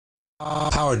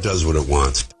Power does what it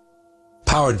wants.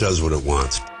 Power does what it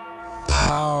wants.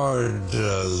 Power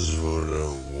does what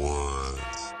it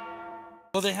wants.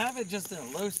 Well, they have it just in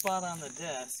a low spot on the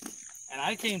desk, and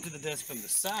I came to the desk from the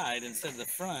side instead of the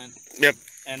front. Yep.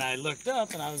 And I looked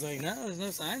up, and I was like, no, there's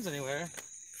no signs anywhere.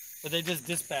 But they just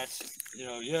dispatched, you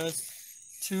know, yes,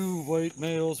 2 white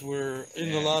males were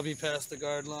in the lobby past the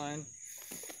guard line.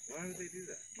 Why would they do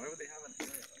that? Why would they have an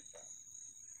area like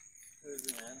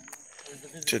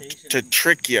that? To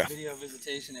trick you. Video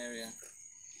visitation area.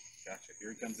 Gotcha.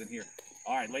 Here he comes in here.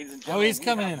 All right, ladies and gentlemen. Oh, he's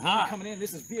coming in hot. Coming in.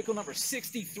 This is vehicle number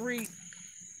 63.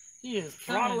 He is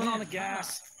Throttling on the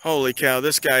gas. Holy cow,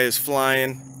 this guy is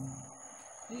flying.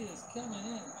 He is coming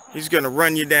in. He's going to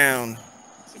run you down.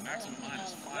 It's a maximum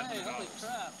minus $500. Holy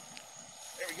crap.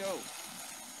 There we go.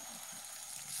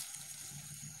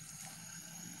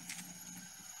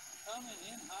 Coming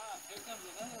in hot. Here comes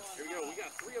another one. Here we go. We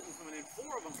got 3 of them coming in.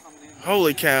 4 of them coming in.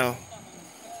 Holy cow.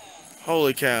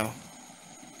 Holy cow.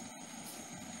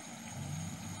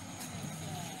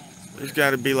 There's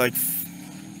got to be like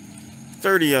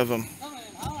 30 of them. Coming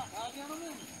in hot, huh,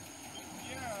 gentlemen?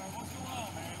 Yeah, what's going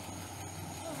on, man?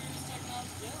 Oh, we're just checking out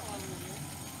the jail while we were here.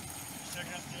 Just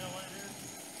checking out the jail right here?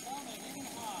 Coming in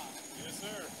hot. Yes,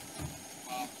 sir.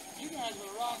 You guys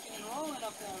were rocking and rolling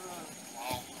up that road.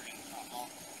 All 3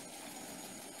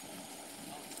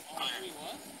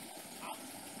 what?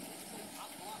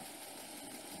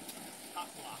 Top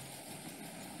block.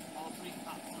 All 3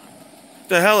 top block.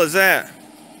 The hell is that?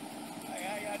 Hey,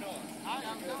 how y'all doing? Hi,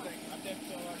 I'm good. I'm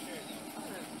Deputy Sheriff.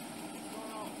 What's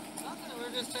going on? Nothing.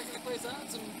 We're just checking the place out.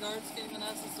 Some guards came and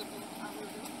asked us if we how we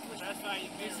were doing. Which that's fine, you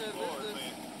He can't said record, this-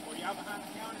 man. Were y'all behind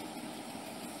the counter?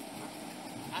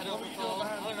 I don't What were you recall.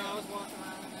 doing behind I don't the know. I was walking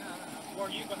around in there. I don't know.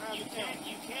 Were you behind the counter?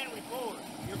 You can record.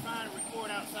 You're fine to record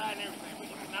outside and everything, but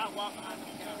you cannot walk behind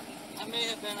the counter. I may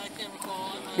have been. I can't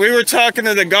recall. We were talking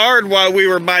to the guard while we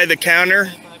were by the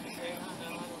counter.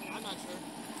 I'm not sure.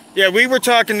 Yeah, we were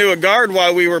talking to a guard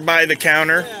while we were by the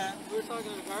counter. Yeah, we were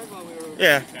talking to the guard while we were.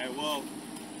 Yeah. Okay, well,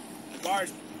 the guard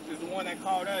is the one that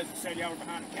called us and said y'all were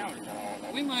behind the counter.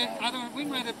 We might. I don't. We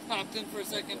might have popped in for a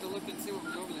second to look and see what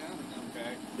was over there. I don't know.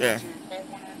 Okay. Yeah.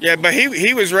 Yeah, but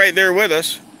he was right there with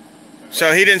us.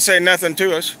 So he didn't say nothing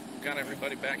to us. Got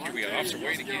everybody back here. We got Officer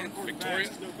Wade again, Victoria,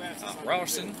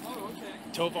 Robertson, Oh, okay.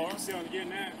 Tovar, See, I'm getting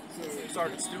that. So,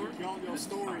 Sergeant Stewart. your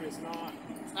story is not,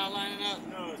 It's not lining up.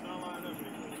 no, it's not lined up.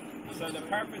 So the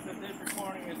purpose of this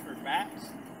recording is for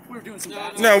backs? We were doing some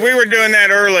backs. No, we were doing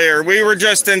that earlier. We were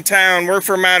just in town. We're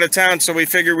from out of town, so we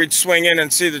figured we'd swing in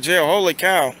and see the jail. Holy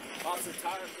cow. Officer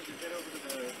Tyler said to get over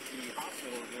to the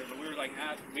hospital over there, but we were like,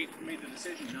 we made the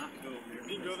decision not to go over there.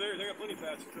 You can go there. They got plenty of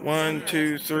fast. 1,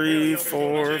 2, 3,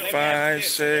 4, 5,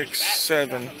 6,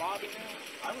 7. The lobby now? I was in the lobby.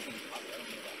 I don't know about that.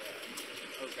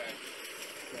 Okay.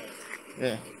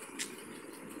 Yeah.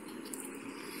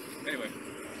 Anyway.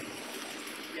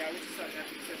 Yeah, we just thought that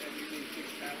you said that you need to keep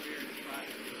it out here and try.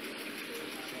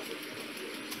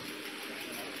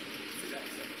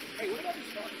 Hey, what about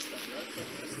this parking stuff,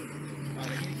 right?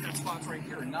 The handicap spots right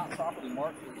here are not properly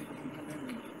marked where people can come in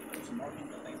and do some marking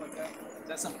and things like that. Is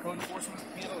that something code enforcement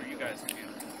handle or you guys can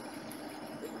handle?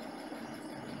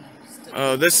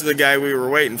 Oh, this is the guy we were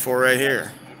waiting for right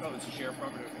here. Oh, it's a sheriff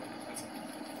property. That's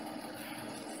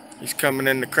He's coming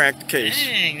in to crack the case.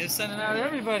 Dang, they're sending out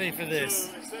everybody for this.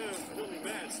 So instead of holding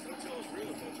bats, don't tell us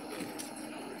real estate.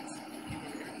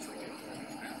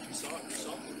 you saw it. You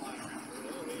saw the line around.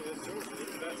 Well, I mean, that's yours.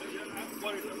 That's it. That's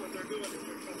what they're doing.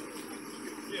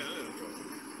 Yeah, I know.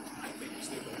 I think you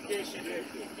still got Yes, you did.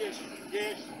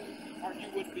 Yes. Or you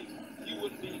wouldn't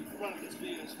be running this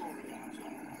business for me.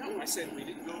 No, I said we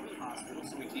didn't go to the hospital,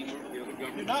 so we came over to the other You're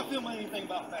government. not filming anything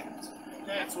about bats. Okay?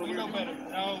 That's what we we're know doing. better.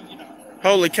 No, you know.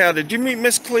 Holy cow, did you meet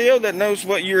Miss Cleo that knows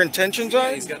what your intentions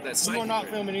are? He's got that You psych. are not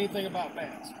filming anything about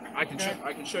bats. I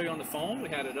can show you on the phone. We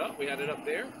had it up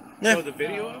there. Yeah. Show the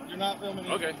video of it. You're not filming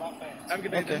anything Okay. about bats. Have a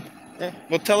good day. Okay. Yeah.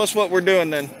 Well, tell us what we're doing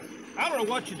then. I don't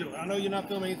know what you're doing. I know you're not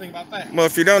filming anything about bats. Well,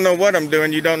 if you don't know what I'm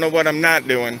doing, you don't know what I'm not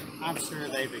doing. I'm sure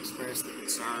they've expressed the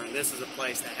concern. This is a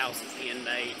place that houses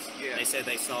inmates. Yeah. They said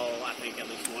they saw, I think, at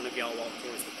least one of y'all walk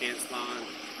towards the fence line.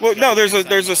 Well, no, there's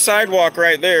a sidewalk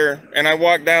right there, and I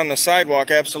walk down the sidewalk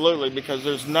absolutely because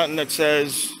there's nothing that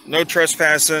says no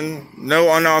trespassing,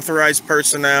 no unauthorized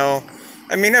personnel.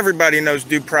 I mean, everybody knows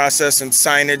due process and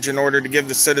signage in order to give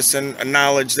the citizen a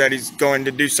knowledge that he's going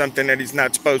to do something that he's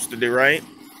not supposed to do, right?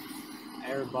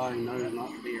 Everybody knows not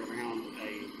to be around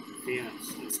a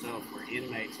fence and stuff where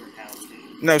inmates are housed in.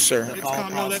 No, sir.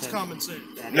 That's common sense.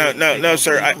 No,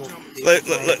 sir.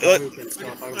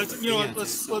 Let's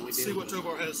See what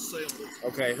Tobar has to say on this.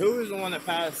 Okay, who is the one that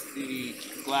passed the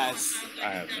glass? I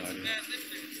have no idea.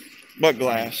 what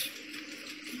glass?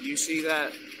 You see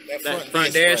that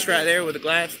front desk right there with the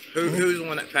glass? Who's the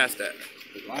one that passed that?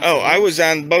 Oh, I was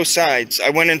on both sides. I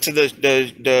went into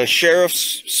the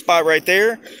sheriff's spot right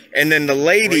there, and then the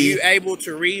lady. Were you able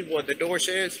to read what the door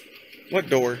says? What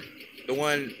door? The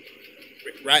one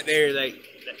right there that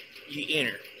you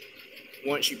enter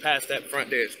once you pass that front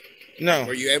desk. No.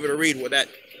 Were you able to read what that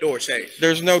door says?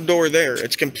 There's no door there.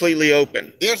 It's completely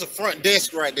open. There's a front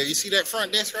desk right there. You see that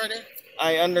front desk right there?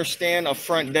 I understand a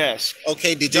front desk.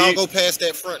 Okay, did y'all go past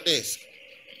that front desk?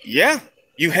 Yeah.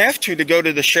 You have to go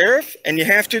to the sheriff, and you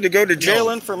have to go to jail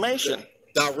information.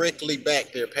 Directly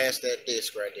back there, past that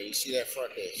desk right there. You see that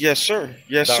front desk? Yes, sir.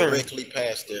 Yes, sir. Directly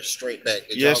past there, straight back.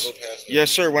 Did Yes. y'all go past there?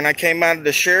 Yes, sir. When I came out of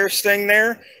the sheriff's thing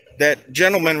there, that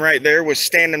gentleman right there was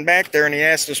standing back there, and he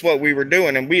asked us what we were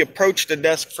doing, and we approached the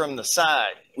desk from the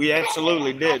side. We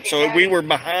absolutely did. So we were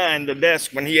behind the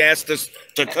desk when he asked us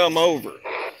to come over.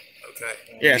 Okay.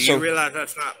 Yeah, You so realize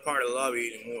that's not part of the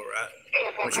lobby anymore, right?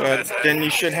 Once you pass that. then you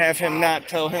should have him not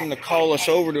tell him to call us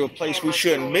over to a place we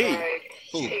shouldn't be.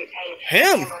 Who?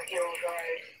 Him.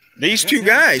 These two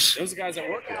guys. Those guys that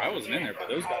work here. I wasn't in there, but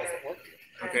those guys that work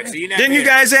here. Okay, so you never Didn't you did.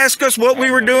 guys ask us what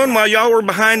we were doing while y'all were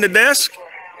behind the desk?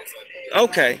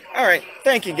 Okay. All right.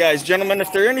 Thank you, guys, gentlemen.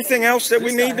 If there's anything else that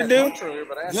we need to do,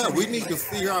 Yeah, we need to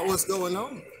figure out what's going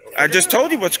on. I just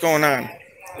told you what's going on.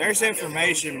 There's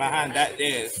information behind that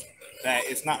desk that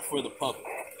it's not for the public.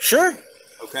 Sure.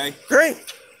 Okay. Great.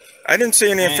 I didn't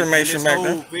see any information and back this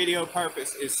there. whole video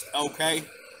purpose is okay.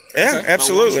 Yeah, But once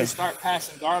absolutely. you start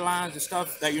passing guard lines and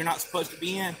stuff that you're not supposed to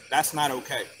be in, that's not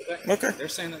okay. Okay. They're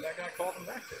saying that guy called them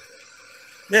back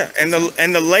there. Yeah,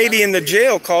 and the lady in the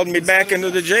jail called me back into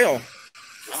the jail.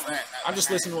 I'm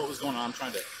just listening to what was going on. I'm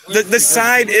trying to. The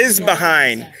side is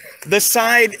behind. The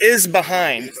side is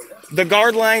behind. The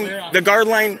guard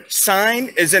line sign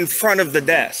is in front of the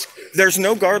desk. There's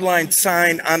no guard line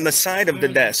sign on the side of the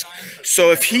desk.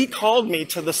 So if he called me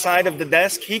to the side of the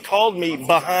desk, he called me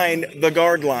behind the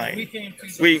guard line.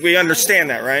 We understand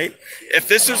that, right? If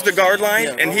this is the guard line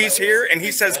and he's here and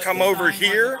he says come over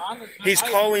here, he's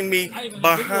calling me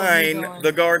behind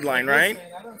the guard line, right?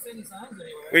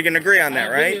 We can agree on that,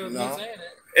 right? No.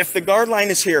 If the guard line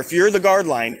is here, if you're the guard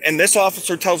line and this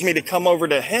officer tells me to come over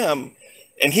to him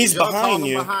and he's Y'all behind calling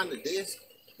you. behind the desk?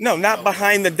 No, not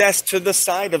behind the desk, to the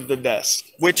side of the desk,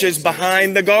 which is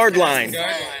behind the guard line.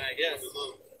 I guess.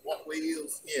 What way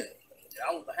is? Yeah.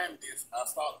 I was behind this. I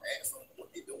started asking them what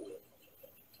they doing.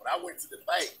 When I went to the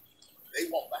bank, they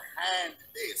walked behind the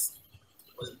desk,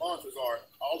 but the monitors are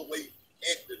all the way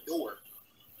at the door,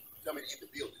 coming in the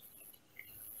building.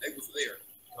 They was there.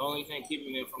 The only thing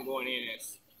keeping them from going in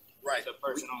is Right. the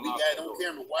person we on got it on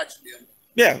camera watching them.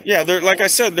 Yeah. Like I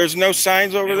said, there's no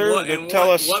signs over there that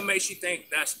tell us. What makes you think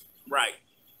that's right?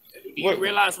 Do you What-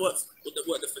 realize what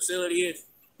the facility is?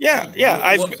 Yeah.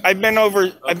 I've been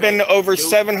to over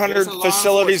 700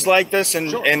 facilities like this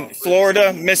in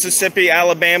Florida, Mississippi,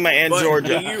 Alabama, and But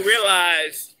Georgia. do you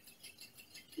realize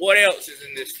what else is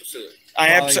in this facility?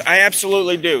 I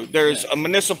absolutely do. There's a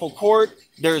municipal court,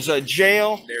 there's a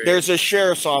jail, there's a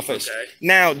sheriff's office. Okay.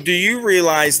 Now, do you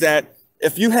realize that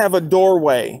if you have a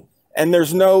doorway and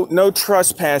there's no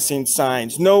trespassing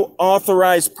signs, no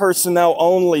authorized personnel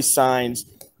only signs,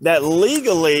 that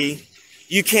legally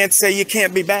you can't say you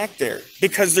can't be back there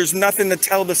because there's nothing to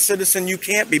tell the citizen you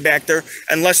can't be back there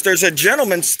unless there's a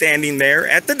gentleman standing there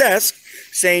at the desk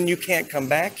saying you can't come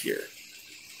back here.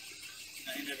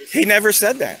 He never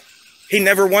said that. He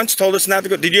never once told us not to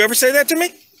go. Did you ever say that to me?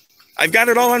 I've got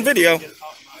it all on video.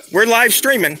 We're live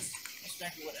streaming.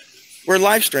 We're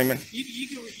live streaming.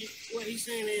 What he's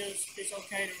saying is it's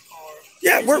okay to record.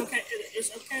 Yeah,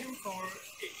 It's okay to record.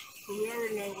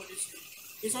 Whoever knows what this is.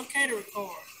 It's okay to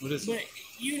record. What is it? But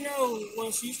you know,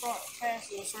 once you start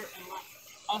passing a certain line,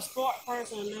 a smart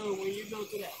person know when you go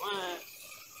through that line,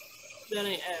 that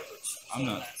ain't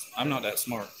average. I'm not that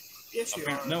smart. Yes, you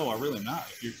are. No, I really am not.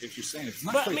 If you're saying it's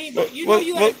not. But I clear. mean, but you Well,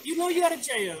 know you got a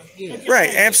jail. Yeah. Right,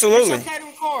 absolutely. It's okay to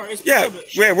record. It's Yeah,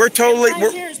 public. yeah, we're totally-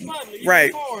 Everything here is public. You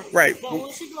right, record. right. But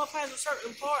once you go past a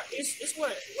certain part, it's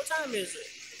what? What time is it?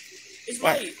 It's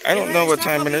I- late. I don't know what It's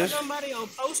time not it is. Somebody will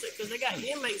post it because they got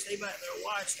inmates they back there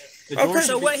watching. The door Okay. should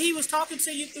So be- what he was talking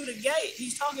to you through the gate,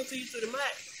 he's talking to you through the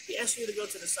Mac. He asked you to go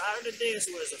to the side of the desk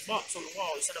where there's a box on the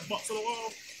wall. He said a box on the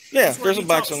wall. Yeah, That's where there's he a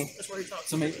box talks. on. That's where he talks.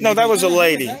 So maybe, No, that was a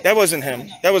lady. That wasn't him.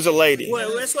 That was a lady.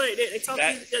 Well, that's what they talk.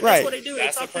 That's right. what they do.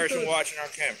 That's they the talk person through. watching our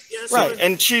camera. Yeah, that's Right, what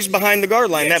and she's behind the guard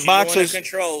line. Yeah, That she's box the one is that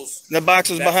controls. the box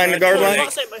is That's behind the right guard there. line. the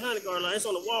box ain't behind the guard line. It's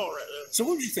on the wall right there. so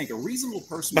what would you think? A reasonable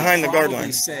person Behind would the guard probably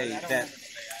line. say that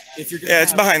if you're going Yeah,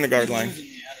 it's behind the guard line.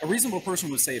 A reasonable person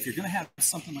would say if you're going to have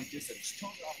something like this that is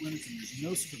totally off limits and there's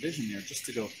no supervision there, just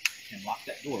to go and lock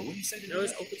that door. Wouldn't you say to No, do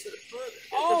it's that? open to the public.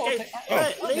 Oh, okay.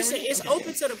 But Oh, listen, there we go. it's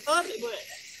open to the public, but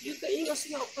you gonna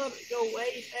see how public go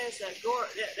way past that guard,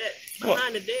 that Well,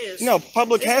 behind the desk. No,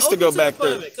 public It's has to open go the back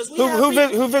there. public, 'cause we Who have who, people-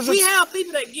 who visits? We have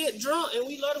people that get drunk and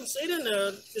we let them sit in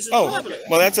there. This is Oh, public.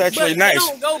 well, that's actually But nice. They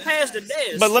don't go past the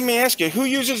desk. But let me ask you, who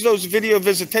uses those video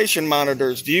visitation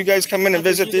monitors? Do you guys come in and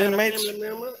visit the You got a inmates? family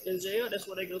member in jail, that's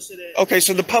where they go sit at. Okay,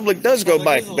 so the public does go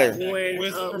back there.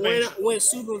 When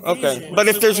supervision. Okay, but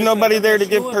if there's nobody there to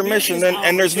give permission, then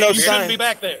and there's no You shouldn't be sign.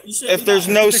 back there. If there's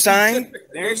no sign,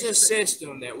 There's a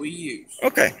system that we use.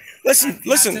 okay. Listen.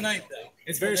 Tonight, though.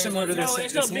 It's very similar to No, this.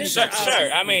 it's no this business.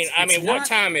 Sir, I mean, what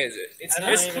time is it?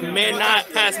 It's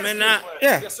midnight, past midnight.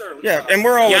 Yeah, yeah, and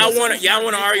we're all. Y'all want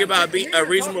to argue about a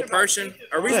reasonable person?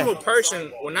 A reasonable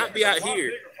person will not be out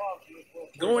here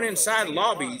going inside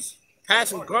lobbies,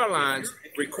 passing guard lines,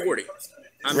 recording.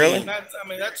 I Really? mean,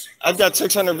 I've got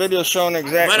 600 videos showing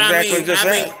exactly just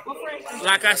that.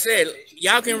 like I said,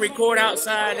 y'all can record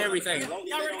outside everything,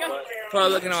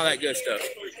 public and all that good stuff.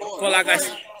 But like I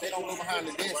said, They don't go behind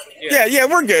the desk. Yeah,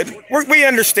 we're good. We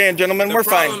understand, gentlemen. the We're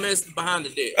problem fine. is behind the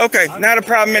desk. Okay, not a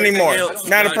problem anymore.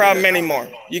 Not a problem anymore.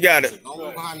 You got it. Don't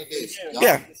go behind the desk.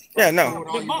 Yeah, no.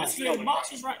 The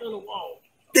box is right on the wall.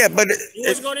 Yeah, but You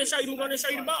want to go there and show you? You want to show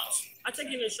you the box? I take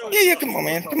you there and show you. yeah, come on,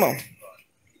 man. Come on.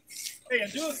 Hey,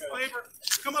 and do us a favor.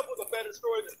 Come up with a better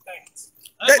story than thanks.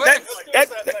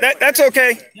 That's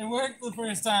okay. It worked the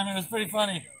first time. It was pretty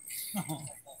funny.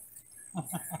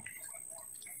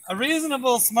 A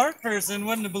reasonable, smart person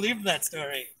wouldn't have believed that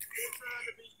story.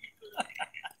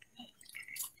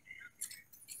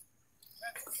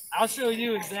 I'll show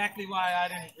you exactly why I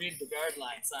didn't read the guard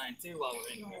line sign too while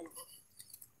we're in here.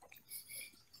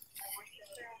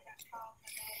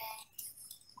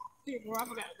 Here, bro, I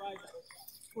forgot to buy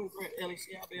that.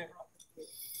 LEC, I'll be right.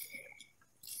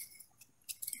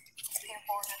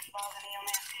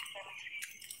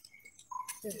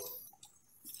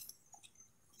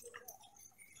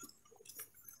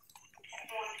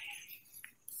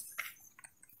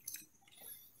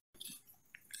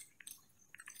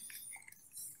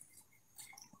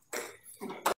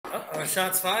 Uh-oh,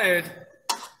 shots fired.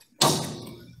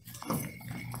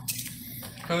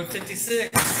 Code 56.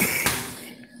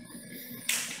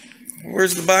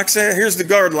 Where's the box at? Here's the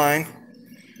guard line.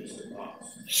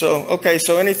 So, okay,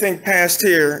 so anything past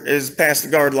here is past the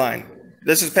guard line.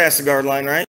 This is past the guard line,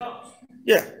 right?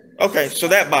 Yeah. Okay, so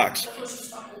that box.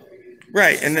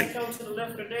 Right, and then, Come to the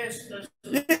left of the desk.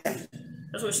 yeah.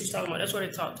 That's what she's talking about. That's what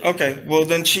they talk to. Okay, well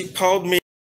then she called me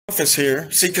office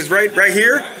here. See, because right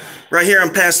here,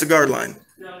 I'm past the guard line.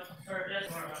 No,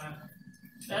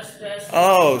 that's.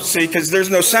 Oh, see, because there's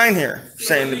no sign here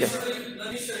saying the.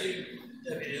 Let me show you.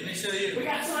 Deputy, let me show you. We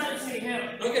got somebody to see him.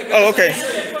 Okay. Oh, okay.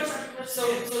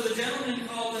 So the gentleman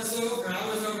called us over. I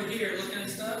was over here looking at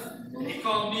stuff. And he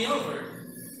called me over.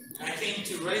 I came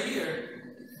to right here.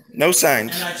 No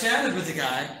signs. And I chatted with the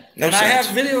guy. No and I signs.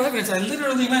 have video evidence. I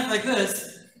literally went like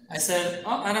this. I said,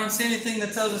 oh, I don't see anything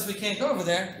that tells us we can't go over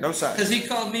there. No signs. Because he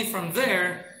called me from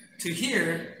there to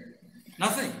here.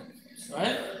 Nothing.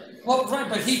 Right? Well, right,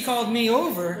 but he called me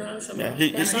over. Yeah,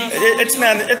 it's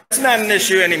not an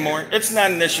issue anymore. It's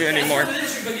not an issue anymore. That's not an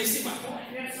issue, but you see my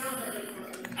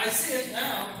point. I see it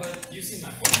now, but you see my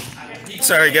point.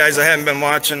 Sorry, guys, I haven't been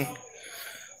watching.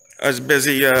 I was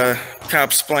busy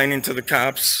cop-splaining to the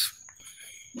cops.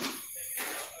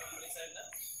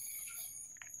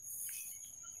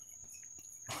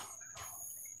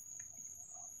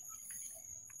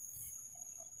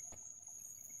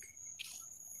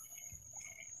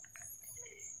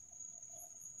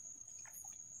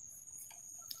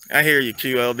 I hear you,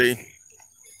 QLD. Man,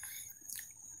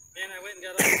 I went and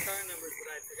got all the car numbers, but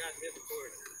I forgot to hit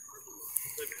record.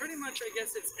 But pretty much, I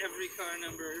guess it's every car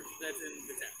number that's in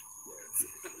the town.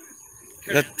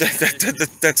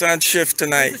 That's on shift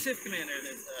tonight. Who's the shift commander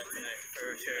that's tonight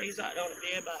for sheriff? He's out on the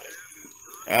dead body.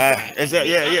 Is that,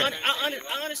 yeah.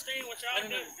 I understand what y'all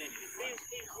do. He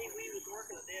was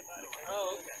working a dead body.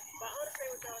 Oh, okay. But I understand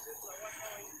what y'all do. So I watch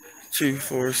how he 2,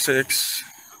 4, 6,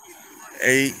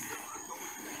 8,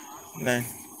 9.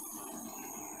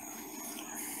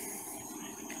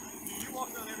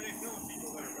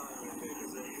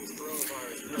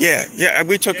 Yeah,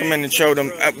 we took him in and showed him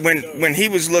when he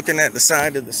was looking at the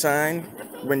side of the sign.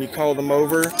 when you call them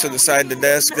over to the side of the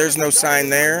desk, there's no sign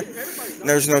there. And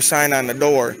there's no sign on the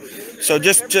door. So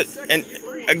just and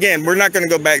again, we're not going to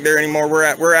go back there anymore. We're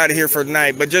out of here for the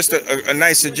night. But just a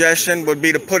nice suggestion would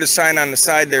be to put a sign on the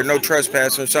side there, no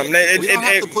trespassing or something. We don't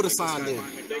have to put a sign there.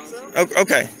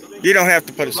 Okay, you don't have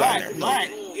to put a sign there. But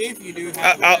if you do,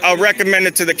 I'll recommend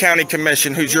it to the county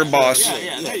commission, who's your boss.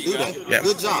 there you Do go. that. Yeah.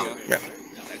 Good job. Yeah.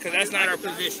 Because that's not our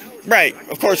position. Right,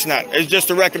 of course not. It's just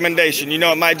a recommendation. You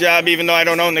know, at my job, even though I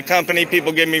don't own the company,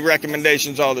 people give me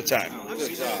recommendations all the time.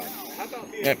 Good job.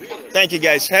 Yep. Thank you,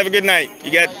 guys. Have a good night.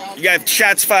 You got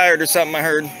shots fired or something, I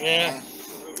heard. Yeah.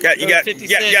 You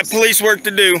got police work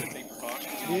to do.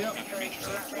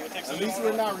 At least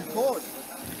we're not recording.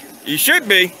 You should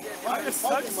be.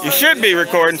 You should be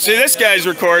recording. See, this guy's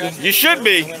recording. You should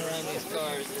be.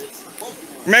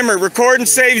 Remember, recording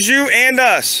saves you and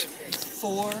us.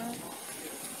 4. And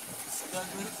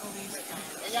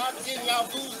y'all getting y'all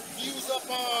views up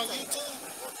on YouTube?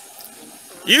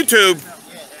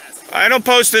 YouTube. I don't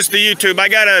post this to YouTube. I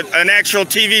got an actual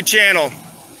TV channel.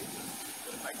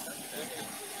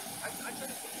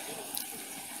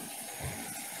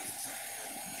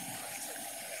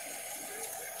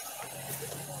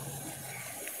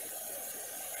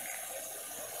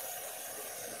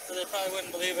 So they probably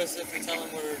wouldn't believe us if we tell them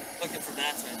we're looking for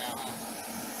bats right now, huh?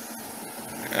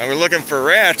 We're looking for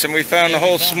rats, and we found a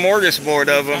whole smorgasbord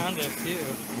of them. Found a few.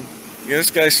 Yeah,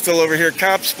 this guy's still over here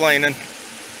cop-splaining.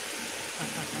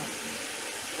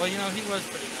 Well, you know, he was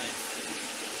pretty nice.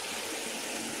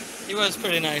 He was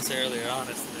pretty nice earlier,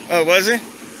 honestly. Oh, was he?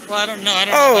 Well, I don't know. I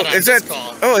don't Oh, know about is this that?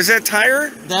 call. Oh, is that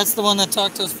Tyra? That's the one that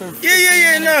talked to us for 15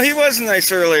 Yeah. No, minutes? he was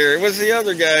nice earlier. It was the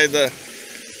other guy, the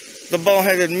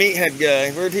bald-headed meathead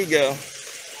guy. Where'd he go?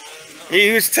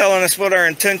 He was telling us what our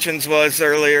intentions was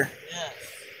earlier. Yeah.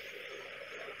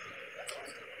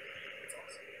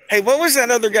 Hey, what was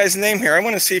that other guy's name here? I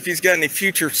want to see if he's got any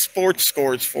future sports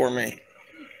scores for me.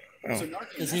 Oh.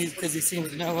 Because he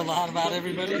seems to know a lot about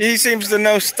everybody. He seems to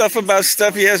know stuff about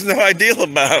stuff he has no idea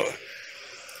about.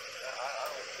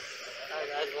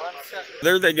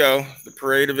 There they go, the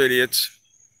parade of idiots.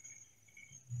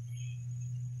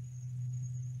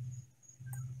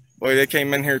 Boy, they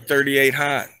came in here 38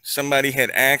 hot. Somebody had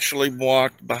actually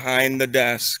walked behind the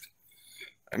desk.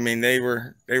 I mean, they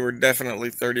were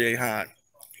definitely 38 hot.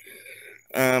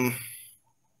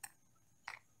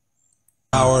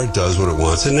 Power does what it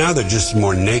wants, and now they're just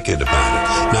more naked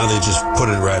about it. Now they just put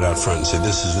it right out front and say,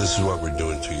 this is what we're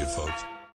doing to you folks.